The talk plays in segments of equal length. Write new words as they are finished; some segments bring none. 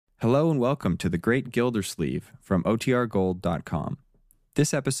Hello and welcome to The Great Gildersleeve from OTRGold.com.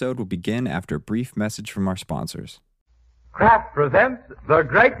 This episode will begin after a brief message from our sponsors. Kraft presents The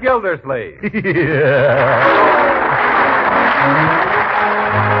Great Gildersleeve. Each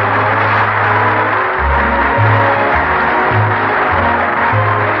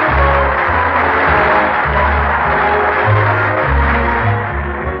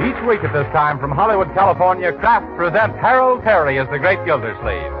week at this time from Hollywood, California, Kraft presents Harold Perry as The Great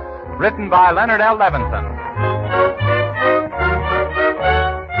Gildersleeve. Written by Leonard L. Levinson.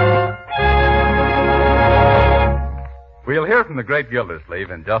 We'll hear from the Great Gildersleeve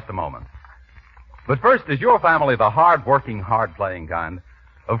in just a moment. But first, is your family the hard-working, hard-playing kind?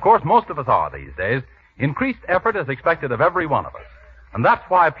 Of course, most of us are these days. Increased effort is expected of every one of us. And that's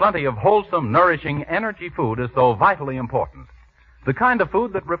why plenty of wholesome, nourishing, energy food is so vitally important. The kind of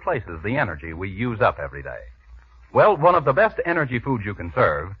food that replaces the energy we use up every day. Well, one of the best energy foods you can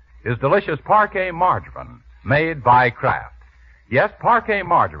serve is delicious Parquet margarine, made by Kraft. Yes, Parquet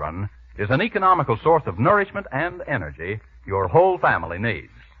margarine is an economical source of nourishment and energy your whole family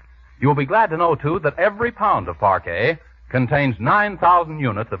needs. You'll be glad to know, too, that every pound of Parquet contains 9,000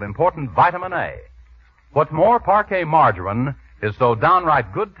 units of important vitamin A. What's more, Parquet margarine is so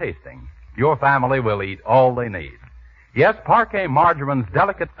downright good tasting, your family will eat all they need. Yes, Parquet margarine's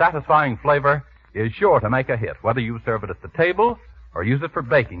delicate, satisfying flavor is sure to make a hit, whether you serve it at the table or use it for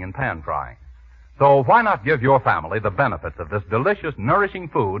baking and pan frying. So why not give your family the benefits of this delicious, nourishing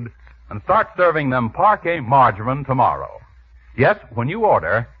food and start serving them Parquet margarine tomorrow? Yes, when you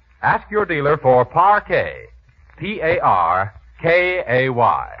order, ask your dealer for Parquet, P-A-R-K-A-Y.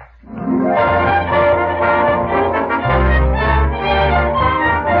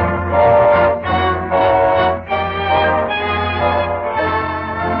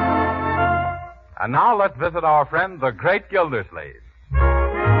 And now let's visit our friend, the Great Gildersleeve. Hey,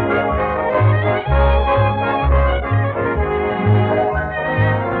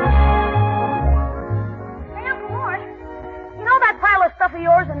 Uncle Mort, you know that pile of stuff of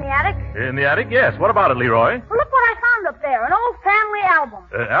yours in the attic? In the attic? Yes. What about it, Leroy? Well, look what I found up there, an old family album.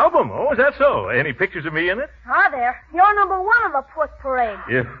 Album? Oh, is that so? Any pictures of me in it? Ah, there. You're number one of the Puss Parade.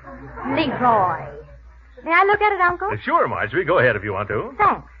 Yeah. Leroy. May I look at it, Uncle? Sure, Marjorie. Go ahead if you want to.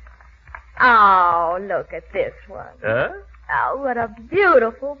 Thanks. Oh, look at this one. Huh? Oh, what a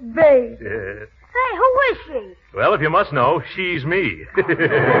beautiful baby. Yeah. Say, who is she? Well, if you must know, she's me. You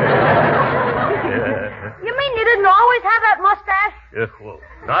mean you didn't always have that mustache? Well,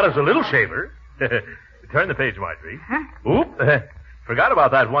 not as a little shaver. Turn the page, Marjorie. Huh? Oop. Forgot about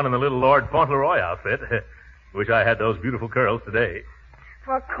that one in the little Lord Fauntleroy outfit. Wish I had those beautiful curls today.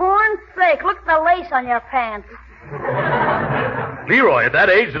 For corn's sake, look at the lace on your pants. Leroy, at that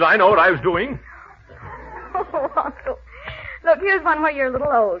age, did I know what I was doing? Oh, Uncle. Look, here's one where you're a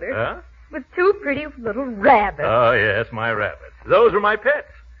little older. Huh? With two pretty little rabbits. Oh, yes, my rabbits. Those were my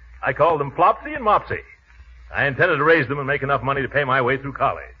pets. I called them Flopsy and Mopsy. I intended to raise them and make enough money to pay my way through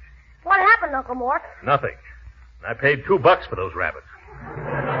college. What happened, Uncle Mort? Nothing. I paid $2 for those rabbits.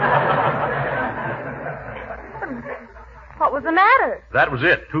 What was the matter? That was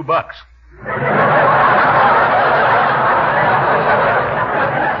it, $2.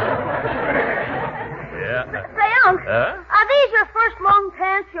 Say, Unc, are these your first long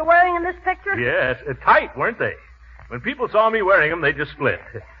pants you're wearing in this picture? Yes, tight, weren't they? When people saw me wearing them, they just split.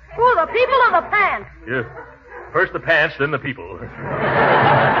 Who, the people or the pants? Yeah. First the pants, then the people. Here's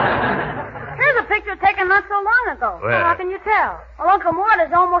a picture taken not so long ago. Well, how can you tell? Well, Uncle Mort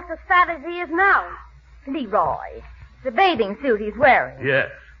is almost as fat as he is now. Leroy, the bathing suit he's wearing.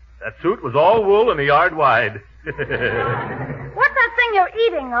 Yes. That suit was all wool and a yard wide. What's that thing you're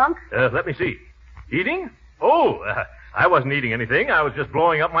eating, Unc? Let me see. Eating? Oh, I wasn't eating anything. I was just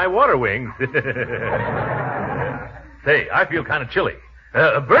blowing up my water wings. Say, I feel kind of chilly.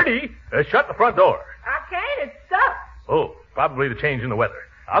 Bertie, shut the front door. I can't. It's stuck. Oh, probably the change in the weather.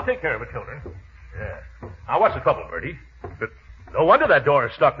 I'll take care of it, children. Yeah. Now, what's the trouble, Bertie? No wonder that door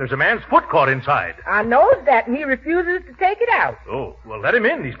is stuck. There's a man's foot caught inside. I knows that, and he refuses to take it out. Oh, well, let him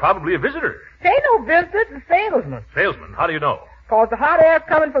in. He's probably a visitor. Ain't no visitor. It's a salesman. Salesman? How do you know? 'Cause the hot air's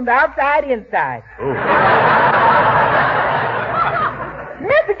coming from the outside inside. Oh.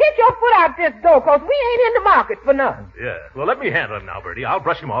 Mister, get your foot out this door, 'cause we ain't in the market for nothing. Yeah. Well, let me handle him now, Bertie. I'll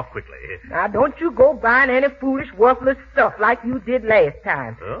brush him off quickly. Now, don't you go buying any foolish, worthless stuff like you did last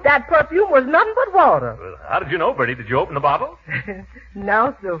time. Huh? That perfume was nothing but water. Well, how did you know, Bertie? Did you open the bottle?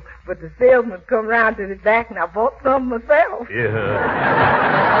 No, sir. But the salesman come round to the back, and I bought some myself.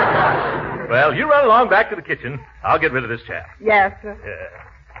 Yeah. Well, you run along back to the kitchen. I'll get rid of this chap. Yes, sir. Yeah.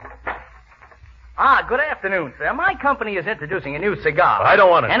 Good afternoon, sir. My company is introducing a new cigar. I don't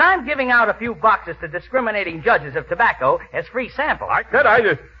want it. And I'm giving out a few boxes to discriminating judges of tobacco as free samples.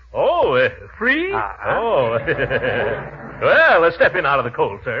 Free? Uh-huh. Oh. Well, let's step in out of the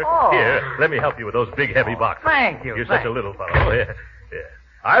cold, sir. Oh. Here, let me help you with those big, heavy boxes. Thank you. You're such a little fellow. Yeah.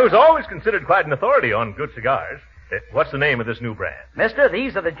 I was always considered quite an authority on good cigars. What's the name of this new brand? Mister,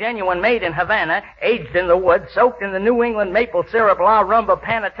 these are the genuine made in Havana, aged in the wood, soaked in the New England maple syrup La Rumba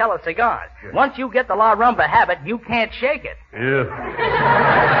Panatella cigars. Sure. Once you get the La Rumba habit, you can't shake it. Yeah.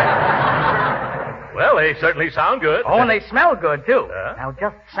 Well, they certainly sound good. Oh, and they smell good, too. Huh? Now,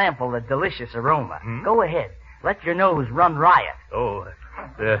 just sample the delicious aroma. Go ahead. Let your nose run riot. Oh,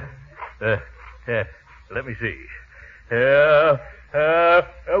 let me see.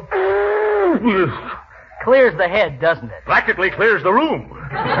 Clears the head, doesn't it? Practically clears the room.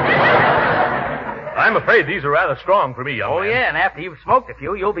 I'm afraid these are rather strong for me, young man. Yeah, and after you've smoked a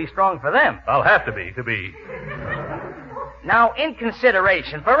few, you'll be strong for them. I'll have to be. Now, in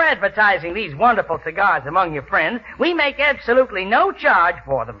consideration for advertising these wonderful cigars among your friends, we make absolutely no charge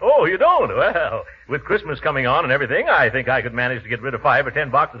for them. Oh, you don't? Well, with Christmas coming on and everything, I think I could manage to get rid of 5 or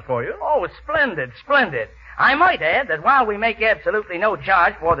 10 boxes for you. Oh, splendid. I might add that while we make absolutely no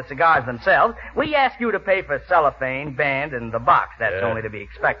charge for the cigars themselves, we ask you to pay for cellophane, band, and the box. That's only to be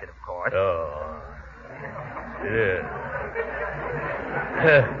expected, of course. Oh. Yeah.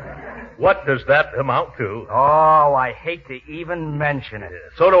 What does that amount to? Oh, I hate to even mention it.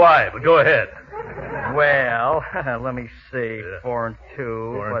 So do I, but go ahead. Well, let me see. 4 and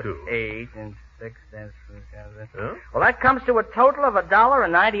 2. 4 and 2. 8 and 6 and 7. Huh? Well, that comes to a total of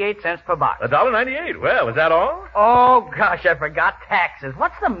 $1.98 per box. $1.98. Well, is that all? Oh, gosh, I forgot taxes.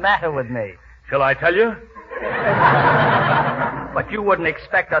 What's the matter with me? Shall I tell you? But you wouldn't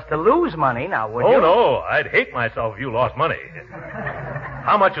expect us to lose money, now, would you? Oh, no. I'd hate myself if you lost money.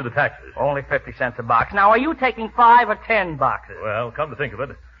 How much are the taxes? Only 50 cents a box. Now, are you taking 5 or 10 boxes? Well, come to think of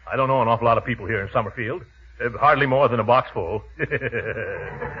it, I don't know an awful lot of people here in Summerfield. Hardly more than a box full.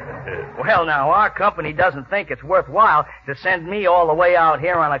 Well, now, our company doesn't think it's worthwhile to send me all the way out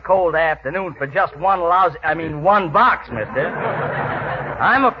here on a cold afternoon for just one box, mister.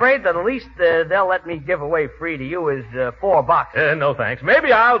 I'm afraid that the least they'll let me give away free to you is 4 boxes. No, thanks.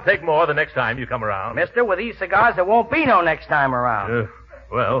 Maybe I'll take more the next time you come around. Mister, with these cigars, there won't be no next time around.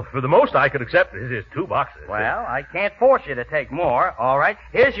 Well, for the most I could accept is 2 boxes. Well, I can't force you to take more. All right.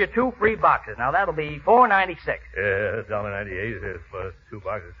 Here's your 2 free boxes. Now, that'll be $4.96. $1.98 plus 2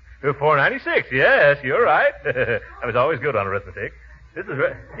 boxes. $4.96. Yes, you're right. I was always good on arithmetic.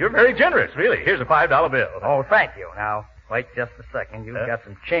 You're very generous, really. Here's a $5 bill. Oh, thank you. Now, wait just a second. You've got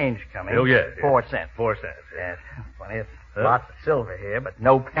some change coming. Oh, yeah. 4 cents. 4 cents. Yes. Funny, it's lots of silver here, but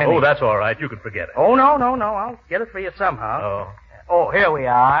no pennies. Oh, that's all right. You can forget it. Oh, no. I'll get it for you somehow. Oh, here we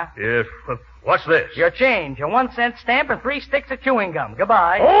are. Yes. What's this? Your change. A 1-cent stamp and 3 sticks of chewing gum.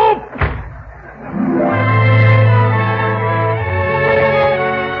 Goodbye. Oh!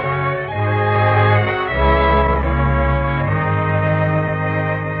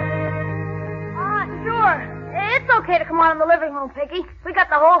 Sure. It's okay to come on in the living room, Piggy. We got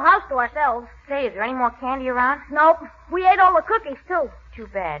the whole house to ourselves. Say, is there any more candy around? Nope. We ate all the cookies, too. Too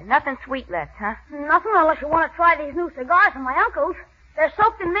bad. Nothing sweet left, huh? Nothing unless you want to try these new cigars of my uncle's. They're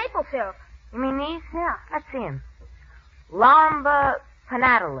soaked in maple syrup. You mean these? Yeah. Let's see 'em. Lamba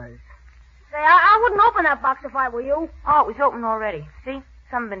Panatellas. Say, I wouldn't open that box if I were you. Oh, it was open already. See?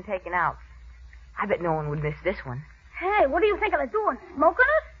 Some have been taken out. I bet no one would miss this one. Hey, what are you thinking of doing? Smoking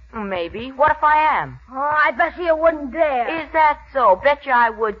it? Maybe. What if I am? Oh, I bet you wouldn't dare. Is that so? Bet you I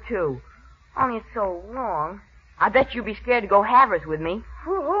would, too. Only it's so long. I bet you'd be scared to go halvers with me.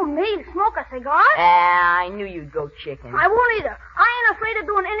 Who, me? Smoke a cigar? I knew you'd go chicken. I won't either. I ain't afraid of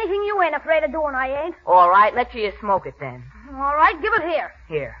doing anything you ain't afraid of doing, I ain't. All right, let you smoke it then. All right, give it here.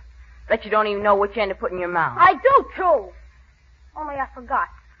 Here. Bet you don't even know which end to put in your mouth. I do, too. Only I forgot.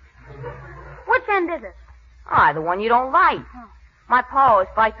 Which end is it? The one you don't like. My pa always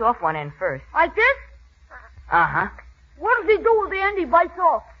bites off one end first. Like this? Uh-huh. What does he do with the end he bites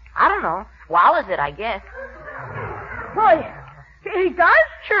off? I don't know. Swallows it, I guess. Why, he does?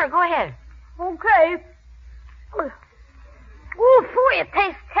 Sure, go ahead. Okay. Ooh, phooey, it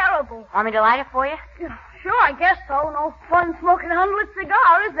tastes terrible. Want me to light it for you? Sure, I guess so. No fun smoking an unlit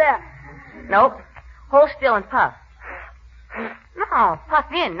cigar, is there? Nope. Hold still and puff. No, puff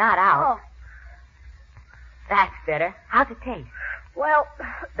in, not out. Oh. That's better. How's it taste? Well,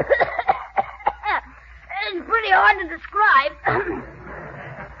 it's pretty hard to describe.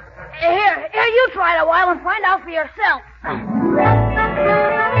 Here, you try it a while and find out for yourself.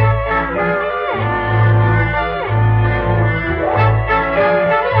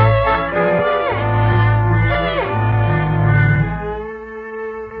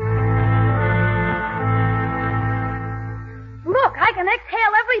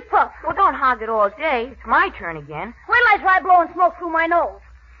 hogged it all day. It's my turn again. Wait till I try blowing smoke through my nose.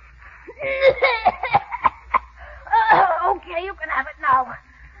 Okay, you can have it now.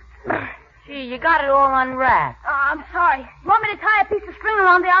 Gee, you got it all unwrapped. I'm sorry. You want me to tie a piece of string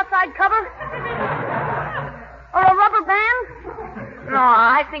around the outside cover? Or a rubber band? No,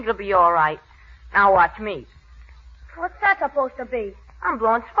 I think it'll be all right. Now watch me. What's that supposed to be? I'm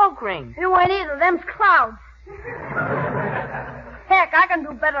blowing smoke rings. You ain't either. Them's clouds. Heck, I can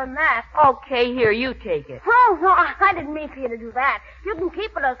do better than that. Okay, here, you take it. Oh, no, I didn't mean for you to do that. You can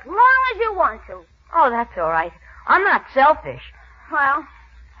keep it as long as you want to. Oh, that's all right. I'm not selfish. Well,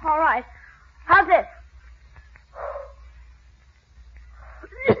 all right. How's this?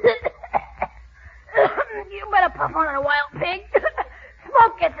 You better puff on it a while, pig.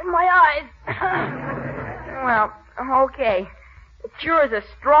 Smoke gets in my eyes. Well, okay. It sure is a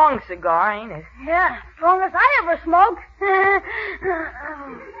strong cigar, ain't it? Yeah, strongest I ever smoked.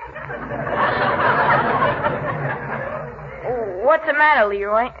 What's the matter,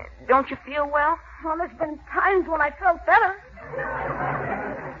 Leroy? Don't you feel well? Well, there's been times when I felt better.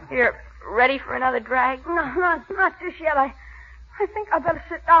 Here, ready for another drag? No, not just yet. I think I better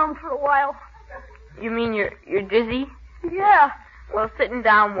sit down for a while. You mean you're dizzy? Yeah. Well, sitting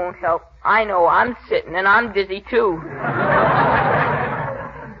down won't help. I know, I'm sitting, and I'm dizzy, too.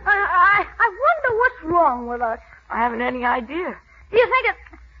 I wonder what's wrong with us. I haven't any idea. Do you think it's...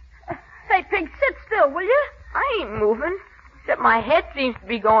 Say, pig, sit still, will you? I ain't moving, except my head seems to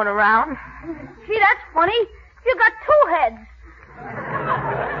be going around. Gee, that's funny. You got two heads.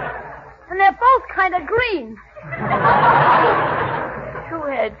 And they're both kind of green. Two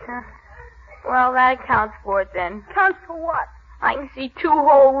heads, huh? Well, that accounts for it, then. Counts for what? I can see 2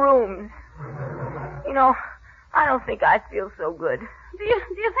 whole rooms. You know, I don't think I feel so good. Do you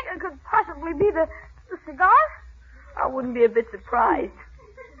think it could possibly be the cigar? I wouldn't be a bit surprised.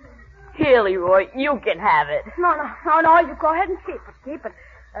 Here, Leroy, you can have it. No, you go ahead and keep it.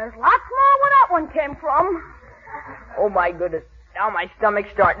 There's lots more where that one came from. Oh, my goodness. Now my stomach's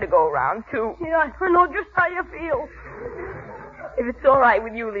starting to go around, too. Yeah, I know just how you feel. If it's all right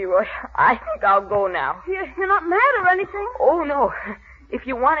with you, Leroy, I think I'll go now. You're not mad or anything? Oh, no. If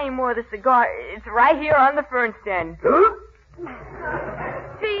you want any more of the cigar, it's right here on the fern stand. Gee,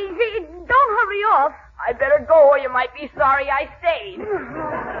 don't hurry off. I better go or you might be sorry I stayed.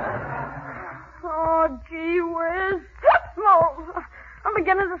 Oh, gee whiz. No, I'm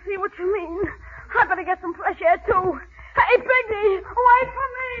beginning to see what you mean. I better get some fresh air, too. Hey, Piggy, wait for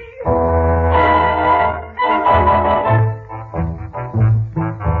me.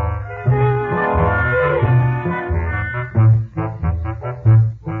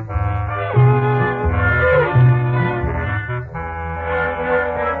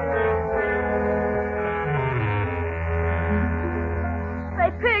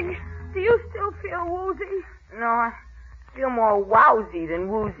 No, I feel more wowsy than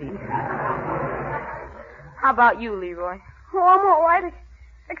woozy. How about you, Leroy? Oh, I'm all right,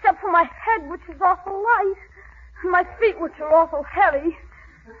 except for my head, which is awful light, and my feet, which are awful heavy,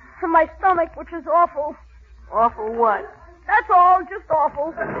 and my stomach, which is awful. Awful what? That's all, just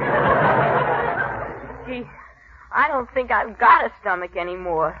awful. Gee, I don't think I've got a stomach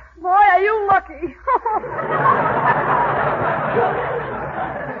anymore. Boy, are you lucky.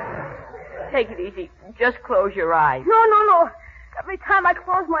 Take it easy. Just close your eyes. No. Every time I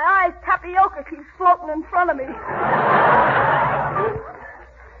close my eyes, tapioca keeps floating in front of me.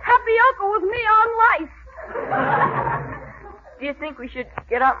 Tapioca with me on life. Do you think we should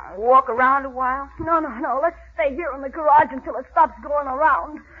get up and walk around a while? No. Let's stay here in the garage until it stops going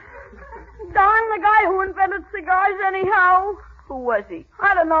around. Darn the guy who invented cigars anyhow. Who was he?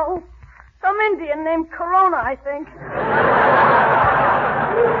 I don't know. Some Indian named Corona, I think.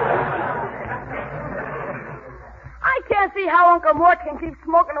 I can't see how Uncle Mort can keep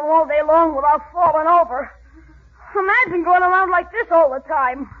smoking them all day long without falling over. Imagine going around like this all the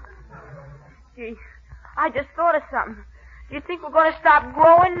time. Gee, I just thought of something. Do you think we're going to stop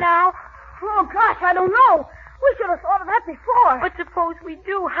growing now? Oh, gosh, I don't know. We should have thought of that before. But suppose we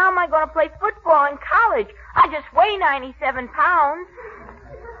do. How am I going to play football in college? I just weigh 97 pounds.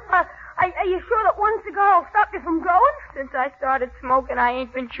 Are you sure that one cigar will stop you from growing? Since I started smoking, I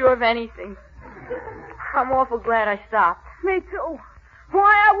ain't been sure of anything. I'm awful glad I stopped. Me too.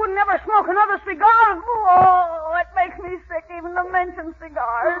 Why, I wouldn't ever smoke another cigar. Oh, it makes me sick even to mention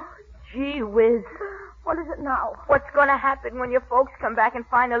cigars. Gee whiz. What is it now? What's going to happen when your folks come back and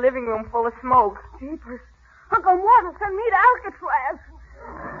find the living room full of smoke? Jeepers. Uncle Mort will send me to Alcatraz.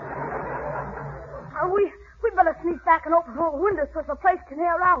 We better sneak back and open all the windows so the place can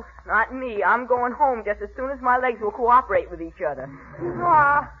air out. Not me. I'm going home just as soon as my legs will cooperate with each other.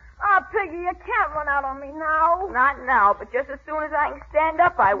 Ah, Piggy, you can't run out on me now. Not now, but just as soon as I can stand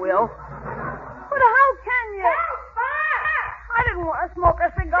up, I will. But how can you? I didn't want to smoke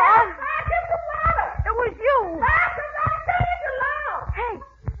a cigar. It was you. Hey,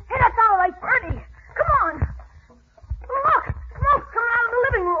 that sounded like Bertie. Come on. Look, smoke's coming out of the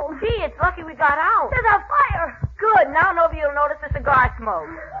living room. Gee, it's lucky we got out. There's a fire. Good. Now nobody will notice the cigar smoke.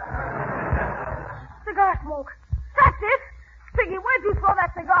 Cigar smoke. That's it. Piggy, where'd you throw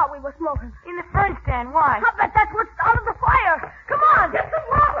that cigar we were smoking? In the fern stand. Why? I bet that's what started the fire. Come on, get some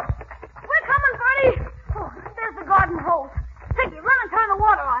water. We're coming, Bertie. Oh, there's the garden hose. Piggy, run and turn the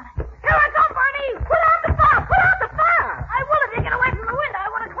water on. Here I come, Bertie. Put out the fire. Put out the fire. I will if you get away from the window. I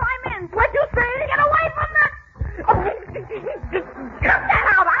want to climb in. What'd you say? Get away from the... Get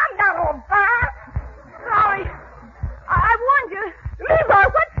out. I'm not on fire. Sorry. I warned you.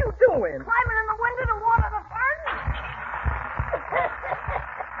 Leroy, what you doing? Climbing in the window to water the fern.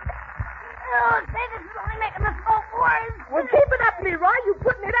 Oh, say, this is only making the smoke worse. Well, keep it up, Leroy. You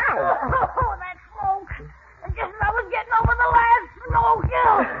putting it out. Oh, that smoke. Just as I was getting over the last smoke.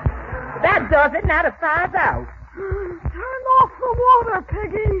 That does it. Now the fire's out. Turn off the water,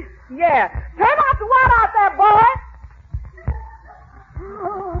 Piggy. Yeah. Turn off the water out there, boy.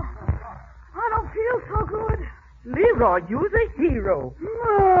 Oh, I don't feel so good. Leroy, you's a hero.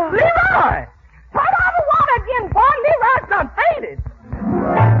 Leroy! Turn on the water again, boy. Leroy's done fainted.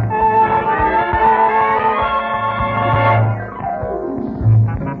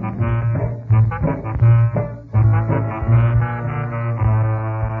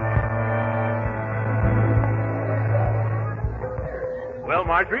 Well,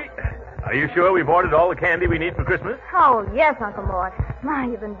 Marjorie, are you sure we've ordered all the candy we need for Christmas? Oh, yes, Uncle Mort. My,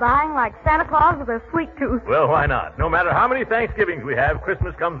 you've been buying like Santa Claus with a sweet tooth. Well, why not? No matter how many Thanksgivings we have,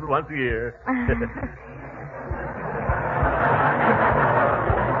 Christmas comes once a year.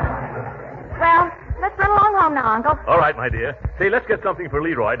 Well, let's run along home now, Uncle. All right, my dear. Say, let's get something for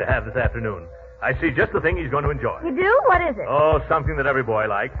Leroy to have this afternoon. I see just the thing he's going to enjoy. You do? What is it? Oh, something that every boy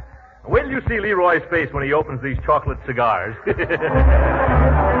likes. Wait till you see Leroy's face when he opens these chocolate cigars. See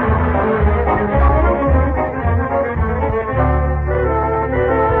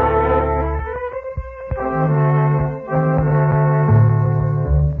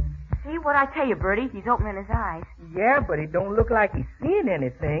what I tell you, Bertie? He's opening his eyes. Yeah, but it don't look like he's seeing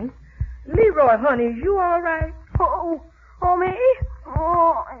anything. Leroy, honey, is you all right? Oh, me?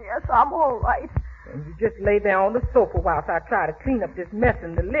 Oh, yes, I'm all right. And you just lay there on the sofa whilst I try to clean up this mess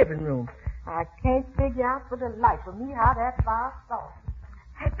in the living room. I can't figure out for the life of me how that fire started.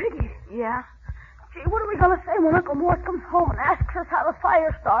 Hey, Piggy. Yeah? Gee, what are we going to say when Uncle Mort comes home and asks us how the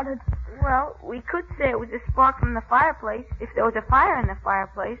fire started? Well, we could say it was a spark from the fireplace, if there was a fire in the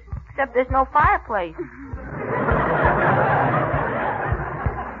fireplace. Except there's no fireplace.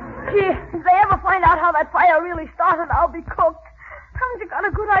 Gee, if they ever find out how that fire really started, I'll be cooked. Haven't you got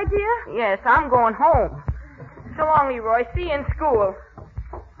a good idea? Yes, I'm going home. So long, Leroy. See you in school.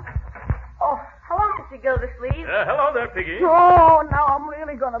 Oh, hello, Mr. Gildersleeve. Hello there, Piggy. Oh, now I'm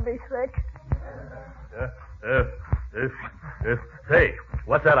really going to be sick. Say,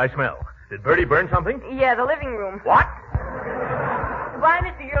 what's that I smell? Did Bertie burn something? Yeah, the living room. What? Goodbye,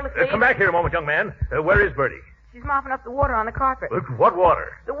 Mr. Gildersleeve. Come back here a moment, young man. Where is Bertie? She's mopping up the water on the carpet. What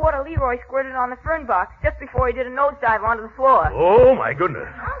water? The water Leroy squirted on the fern box just before he did a nosedive onto the floor. Oh, my goodness.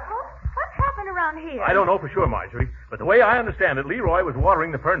 Uncle, what's happened around here? I don't know for sure, Marjorie, but the way I understand it, Leroy was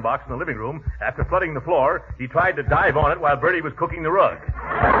watering the fern box in the living room. After flooding the floor, he tried to dive on it while Bertie was cooking the rug.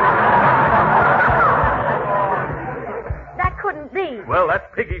 That couldn't be. Well, that's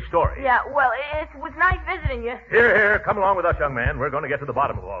Piggy's story. Yeah, well, it was nice visiting you. Here, come along with us, young man. We're going to get to the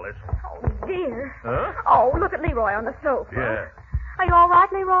bottom of all this. Oh, dear. Huh? Oh, look at Leroy on the sofa. Yeah. Are you all right,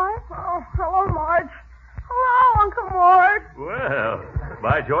 Leroy? Oh, hello, Marge. Hello, Uncle Mort. Well,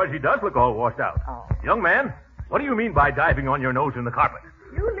 by George, he does look all washed out. Oh. Young man, what do you mean by diving on your nose in the carpet?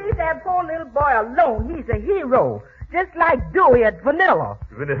 You leave that poor little boy alone. He's a hero. Just like Dewey at Vanilla.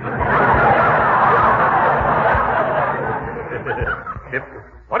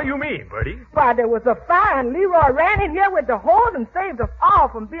 What do you mean, Bertie? Why, there was a fire and Leroy ran in here with the hose and saved us all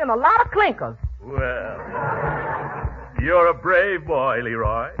from being a lot of clinkers. Well, you're a brave boy,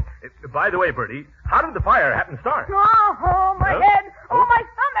 Leroy. By the way, Bertie, how did the fire happen to start? Oh, my head. Oh, my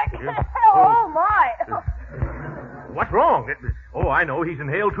stomach. Yeah. Oh, my. What's wrong? I know. He's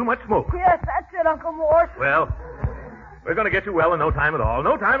inhaled too much smoke. Yes, that's it, Uncle Mort. Well, we're going to get you well in no time at all.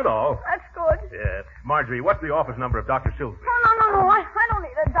 No time at all. That's good. Yeah. Marjorie, what's the office number of Dr. Silver? No. I don't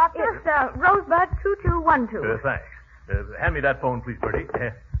need a doctor. It's Rosebud 2212. Thanks. Hand me that phone, please, Bertie.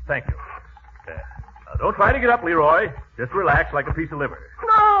 Thank you. Now, don't try to get up, Leroy. Just relax like a piece of liver.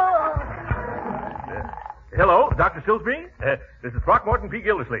 No. Hello, Dr. Silsby? This is Throckmorton P.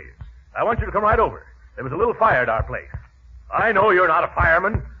 Gildersleeve. I want you to come right over. There was a little fire at our place. I know you're not a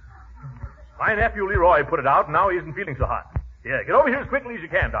fireman. My nephew Leroy put it out, and now he isn't feeling so hot. Yeah, get over here as quickly as you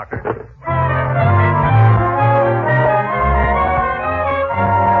can, Doctor.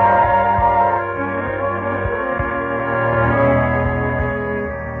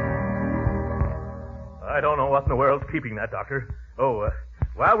 I don't know what in the world's keeping that, Doctor.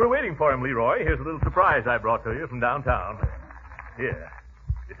 While we're waiting for him, Leroy, here's a little surprise I brought to you from downtown. Here.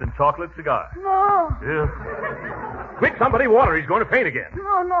 It's a chocolate cigar. No. Yeah. Quick, somebody water. He's going to faint again. No,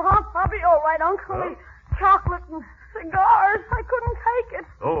 I'll be all right, Uncle. Chocolate and cigars. I couldn't take it.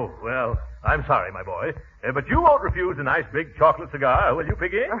 Oh, well, I'm sorry, my boy. But you won't refuse a nice big chocolate cigar, will you,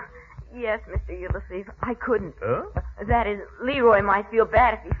 Piggy? Yes, Mr. Gildersleeve. I couldn't. Huh? That is, Leroy might feel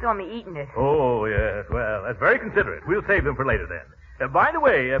bad if he saw me eating it. Oh, yes. Well, that's very considerate. We'll save them for later then. By the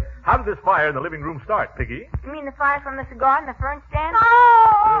way, how did this fire in the living room start, Piggy? You mean the fire from the cigar and the fern stand?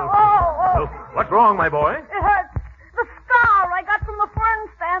 Oh. What's wrong, my boy? It hurts. The scar I got from the fern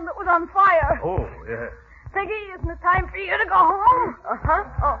stand that was on fire. Oh, yeah. Piggy, isn't it time for you to go home?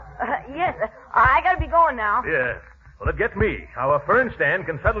 Yes. I gotta be going now. Yeah. Well, it gets me. How a fern stand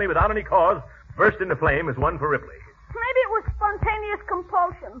can suddenly, without any cause, burst into flame is one for Ripley. Maybe it was spontaneous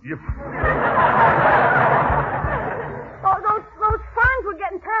compulsion. Those ferns were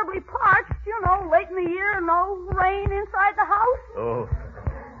getting terribly parched, late in the year, no rain inside the house. Oh.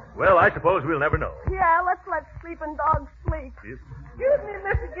 Well, I suppose we'll never know. Yeah, let's let sleeping dogs sleep. Yes. Excuse me,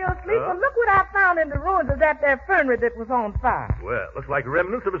 Mr. Gildersleeve, but look what I found in the ruins of that there fernery that was on fire. Well, looks like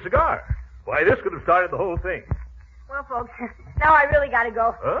remnants of a cigar. Why, this could have started the whole thing. Well, folks, now I really gotta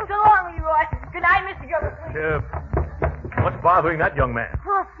go. Huh? So long, Leroy. Good night, Mr. Gildersleeve. What's bothering that young man?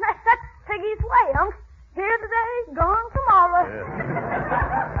 Oh, that's Piggy's way, Unc. Here today, gone tomorrow.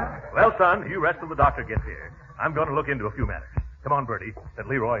 Well, son, you rest till the doctor gets here. I'm going to look into a few matters. Come on, Bertie. Let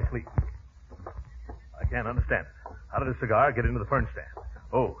Leroy sleep. I can't understand it. How did a cigar get into the fern stand?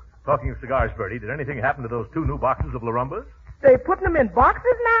 Oh, talking of cigars, Bertie, did anything happen to those 2 new boxes of Larumbas? They putting them in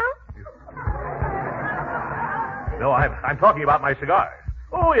boxes now? No, I'm talking about my cigars.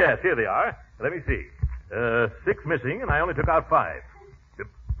 Oh, yes, here they are. Let me see. 6 missing, and I only took out 5.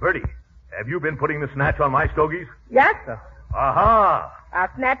 Bertie, have you been putting the snatch on my stogies? Yes, sir. Aha! I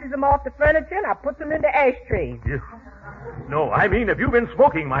snatches them off the furniture and I put them in the ashtrays. No, I mean, have you been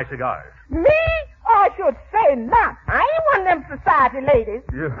smoking my cigars? Me? Oh, I should say not. I ain't one of them society ladies.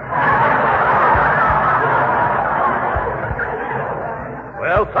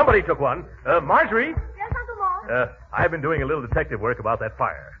 Well, somebody took one. Marjorie? Yes, Uncle Mom? I've been doing a little detective work about that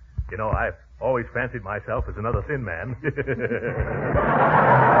fire. I've always fancied myself as another thin man.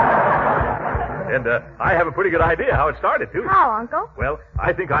 And I have a pretty good idea how it started, too. How, Uncle? Well,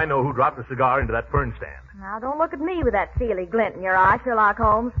 I think I know who dropped the cigar into that fern stand. Now, don't look at me with that steely glint in your eye, Sherlock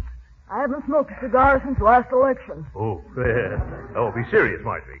Holmes. I haven't smoked a cigar since last election. Oh, be serious,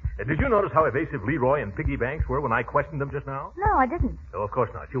 Marjorie. Did you notice how evasive Leroy and Piggy Banks were when I questioned them just now? No, I didn't. Oh, of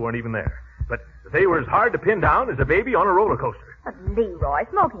course not. You weren't even there. But they were as hard to pin down as a baby on a roller coaster. But Leroy,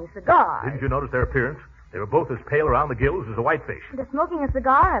 smoking cigars. Didn't you notice their appearance? They were both as pale around the gills as a whitefish. Does smoking a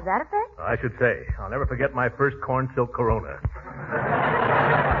cigar have that effect? I should say. I'll never forget my first corn silk Corona.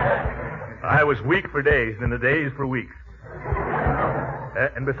 I was weak for days and the days for weeks.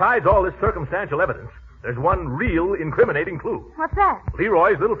 And besides all this circumstantial evidence, there's one real incriminating clue. What's that?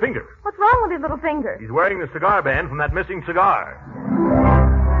 Leroy's little finger. What's wrong with his little finger? He's wearing the cigar band from that missing cigar.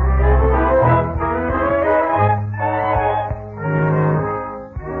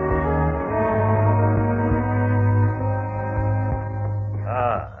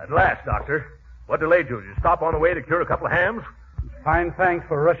 At last, Doctor. What delayed you? Did you stop on the way to cure a couple of hams? Fine thanks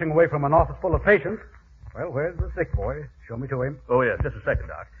for rushing away from an office full of patients. Well, where's the sick boy? Show me to him. Oh, yes, just a second,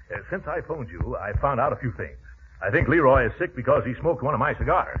 Doc. Since I phoned you, I found out a few things. I think Leroy is sick because he smoked one of my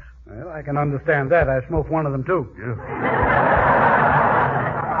cigars. Well, I can understand that. I smoked one of them, too. Yes,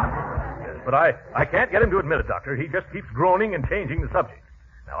 but I can't get him to admit it, Doctor. He just keeps groaning and changing the subject.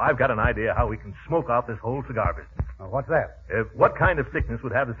 Now, I've got an idea how we can smoke out this whole cigar business. What's that? What kind of sickness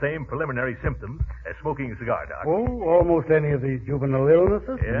would have the same preliminary symptoms as smoking a cigar, Doc? Oh, almost any of these juvenile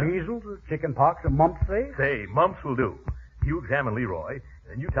illnesses. Yeah? Measles, chicken pox, or mumps, say. Say, mumps will do. You examine Leroy,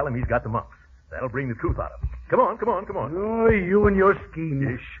 and you tell him he's got the mumps. That'll bring the truth out of him. Come on. Oh, you and your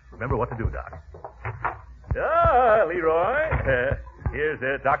schemes. Shh. Remember what to do, Doc. Leroy. Here's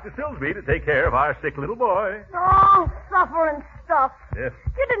Dr. Silsby to take care of our sick little boy. Oh, suffering stuff. Yes.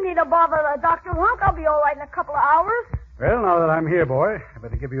 You didn't need to bother the Dr. Hunk. I'll be all right in a couple of hours. Well, now that I'm here, boy, I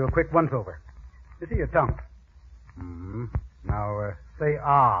better give you a quick once-over. You see your tongue. Mm-hmm. Now, say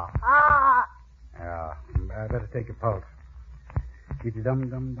ah. Ah. Yeah, I better take your pulse.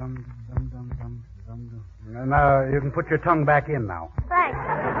 Dum-dum-dum-dum-dum-dum-dum. Now, you can put your tongue back in now. Thanks.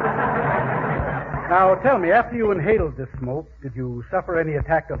 Now, tell me, after you inhaled this smoke, did you suffer any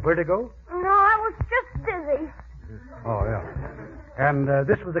attack of vertigo? No, I was just dizzy. Oh, yeah. And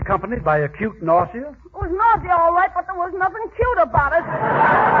this was accompanied by acute nausea? It was nausea, all right, but there was nothing cute about it.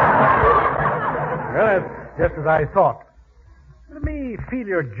 Well, that's just as I thought. Let me feel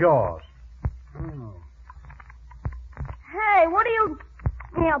your jaws. Oh. Hey, what are you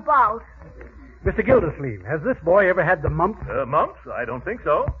about? Mr. Gildersleeve, has this boy ever had the mumps? Mumps? I don't think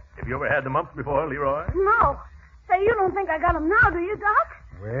so. Have you ever had the mumps before, Leroy? No. Say, you don't think I got 'em now, do you, Doc?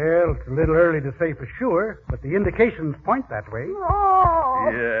 Well, it's a little early to say for sure, but the indications point that way. Oh.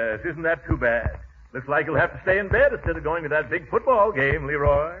 Yes, isn't that too bad? Looks like you'll have to stay in bed instead of going to that big football game,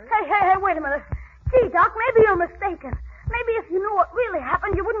 Leroy. Hey, wait a minute. Gee, Doc, maybe you're mistaken. Maybe if you knew what really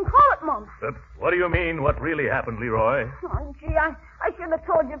happened, you wouldn't call it mumps. What do you mean, what really happened, Leroy? Oh, gee, I should have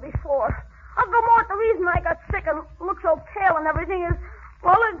told you before. Uncle Mort, the reason I got sick and look so pale and everything is,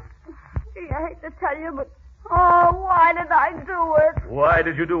 well, gee, I hate to tell you, but, why did I do it? Why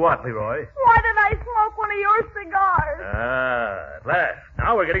did you do what, Leroy? Why did I smoke one of your cigars? At last.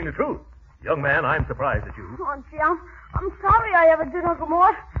 Now we're getting the truth. Young man, I'm surprised at you. Oh, gee, I'm sorry I ever did, Uncle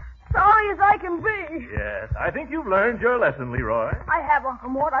Mort. Sorry as I can be. Yes, I think you've learned your lesson, Leroy. I have, Uncle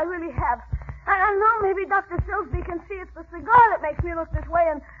Mort. I really have. And now maybe Dr. Silsby can see it's the cigar that makes me look this way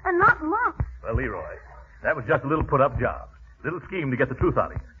and not mumps. Well, Leroy, that was just a little put-up job. Little scheme to get the truth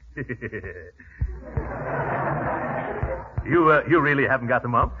out of you. You really haven't got the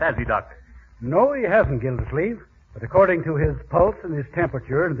mumps, has he, Doctor? No, he hasn't, Gildersleeve. But according to his pulse and his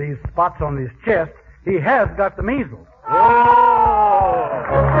temperature and these spots on his chest, he has got the measles.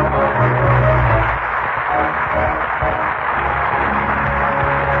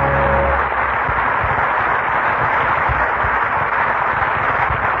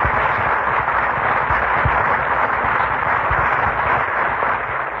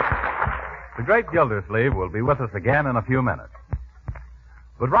 The great Gildersleeve will be with us again in a few minutes.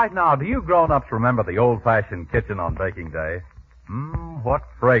 But right now, do you grown-ups remember the old-fashioned kitchen on baking day? What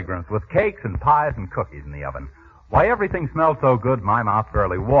fragrance, with cakes and pies and cookies in the oven. Why, everything smelled so good my mouth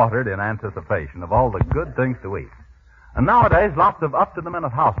fairly watered in anticipation of all the good things to eat. And nowadays, lots of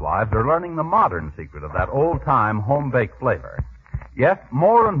up-to-the-minute housewives are learning the modern secret of that old-time home-baked flavor. Yes,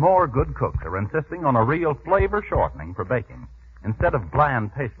 more and more good cooks are insisting on a real flavor shortening for baking, instead of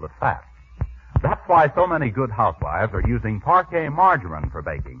bland, tasteless fat. That's why so many good housewives are using Parquet margarine for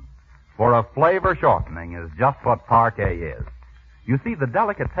baking. For a flavor shortening is just what Parquet is. You see, the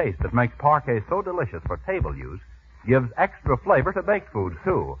delicate taste that makes Parquet so delicious for table use gives extra flavor to baked foods,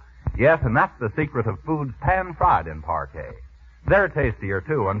 too. Yes, and that's the secret of foods pan-fried in Parquet. They're tastier,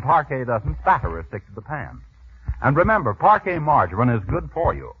 too, and Parquet doesn't spatter or stick to the pan. And remember, Parquet margarine is good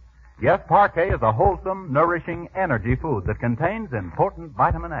for you. Yes, Parquet is a wholesome, nourishing energy food that contains important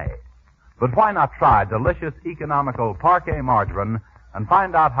vitamin A. But why not try delicious, economical Parquet margarine and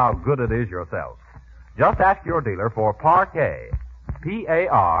find out how good it is yourself? Just ask your dealer for Parquet.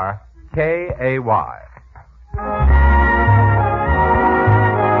 Parkay.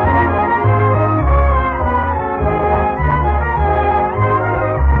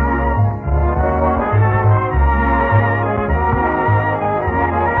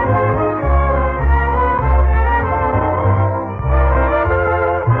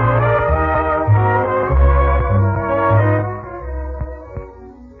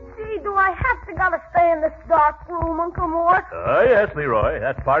 Uncle Mort? Yes, Leroy.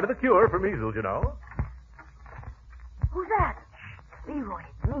 That's part of the cure for measles, you know. Who's that? Leroy,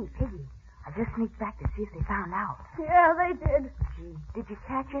 it's me, Piggy. I just sneaked back to see if they found out. Yeah, they did. Gee, did you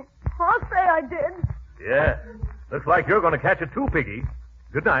catch it? I'll say I did. Yeah. Looks like you're going to catch it too, Piggy.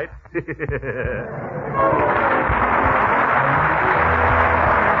 Good night.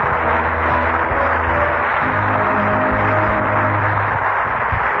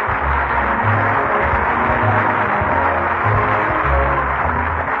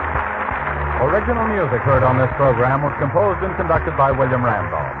 Original music heard on this program was composed and conducted by William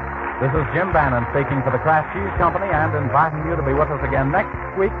Randolph. This is Jim Bannon speaking for the Kraft Cheese Company and inviting you to be with us again next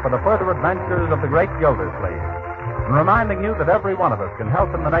week for the further adventures of the great Gildersleeve. And reminding you that every one of us can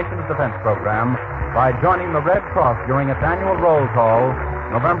help in the nation's defense program by joining the Red Cross during its annual roll call,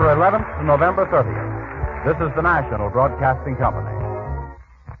 November 11th to November 30th. This is the National Broadcasting Company.